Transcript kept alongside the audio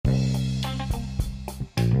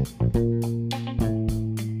Good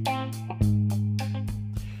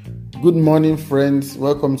morning, friends.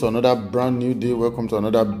 Welcome to another brand new day. Welcome to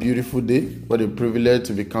another beautiful day. What a privilege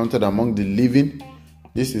to be counted among the living.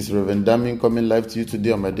 This is Reverend Damin coming live to you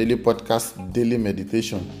today on my daily podcast, Daily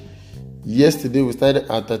Meditation. Yesterday, we started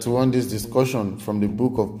our 31 days discussion from the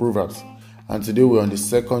book of Proverbs. And today, we're on the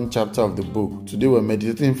second chapter of the book. Today, we're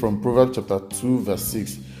meditating from Proverbs chapter 2, verse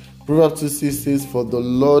 6. Proverbs 2:6 says, "For the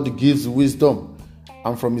Lord gives wisdom,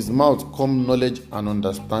 and from his mouth come knowledge and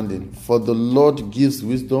understanding." For the Lord gives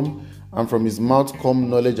wisdom, and from his mouth come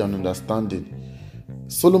knowledge and understanding.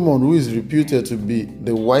 Solomon, who is reputed to be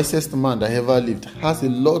the wisest man that ever lived, has a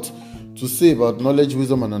lot to say about knowledge,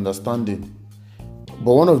 wisdom, and understanding.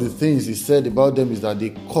 But one of the things he said about them is that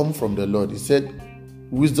they come from the Lord. He said,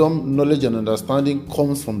 wisdom, knowledge, and understanding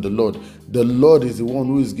comes from the Lord. The Lord is the one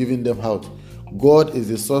who is giving them out. God is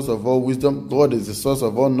the source of all wisdom. God is the source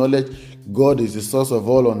of all knowledge. God is the source of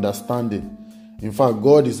all understanding. In fact,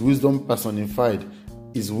 God is wisdom personified.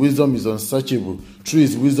 His wisdom is unsearchable. Through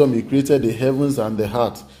his wisdom, he created the heavens and the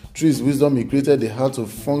heart. Through his wisdom, he created the heart to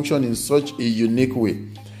function in such a unique way.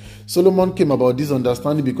 Solomon came about this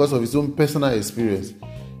understanding because of his own personal experience.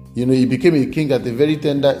 He became a king at a very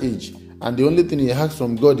tender age. And the only thing he asked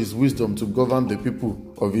from God is wisdom to govern the people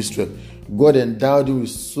of Israel. God endowed him with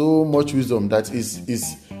so much wisdom that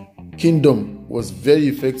his kingdom was very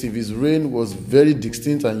effective. His reign was very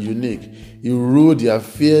distinct and unique. He ruled the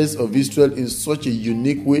affairs of Israel in such a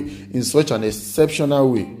unique way, in such an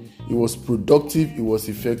exceptional way. He was productive, he was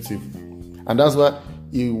effective. And that's why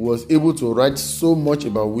he was able to write so much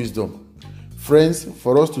about wisdom. Friends,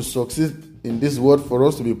 for us to succeed in this world, for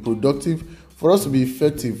us to be productive, for us to be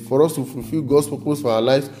effective, for us to fulfill God's purpose for our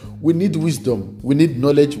lives, we need wisdom, we need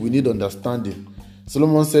knowledge, we need understanding.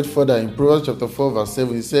 Solomon said further in Proverbs chapter 4 verse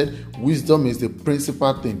 7, he said, "Wisdom is the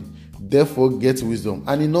principal thing. Therefore get wisdom.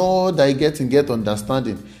 And in all that you get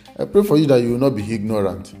understanding." I pray for you that you will not be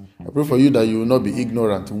ignorant. I pray for you that you will not be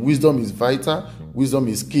ignorant. Wisdom is vital. Wisdom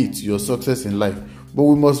is key to your success in life. But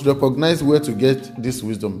we must recognize where to get this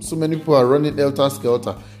wisdom. So many people are running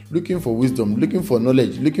helter-skelter, looking for wisdom, looking for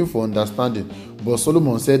knowledge, looking for understanding. But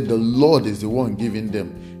Solomon said the Lord is the one giving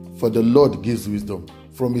them. For the Lord gives wisdom.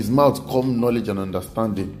 From his mouth come knowledge and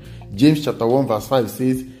understanding. James chapter 1 verse 5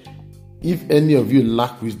 says, "If any of you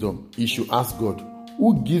lack wisdom, he should ask God,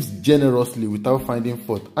 who gives generously without finding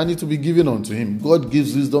fault, and it will be given unto him." God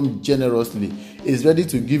gives wisdom generously. He's ready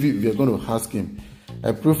to give you if you're going to ask him.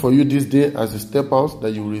 I pray for you this day as you step out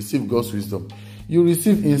that you will receive God's wisdom. You will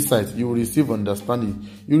receive insight. You will receive understanding.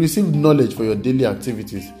 You will receive knowledge for your daily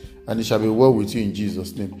activities, and it shall be well with you in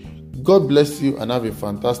Jesus' name. God bless you and have a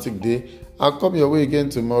fantastic day. I'll come your way again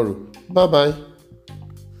tomorrow. Bye-bye.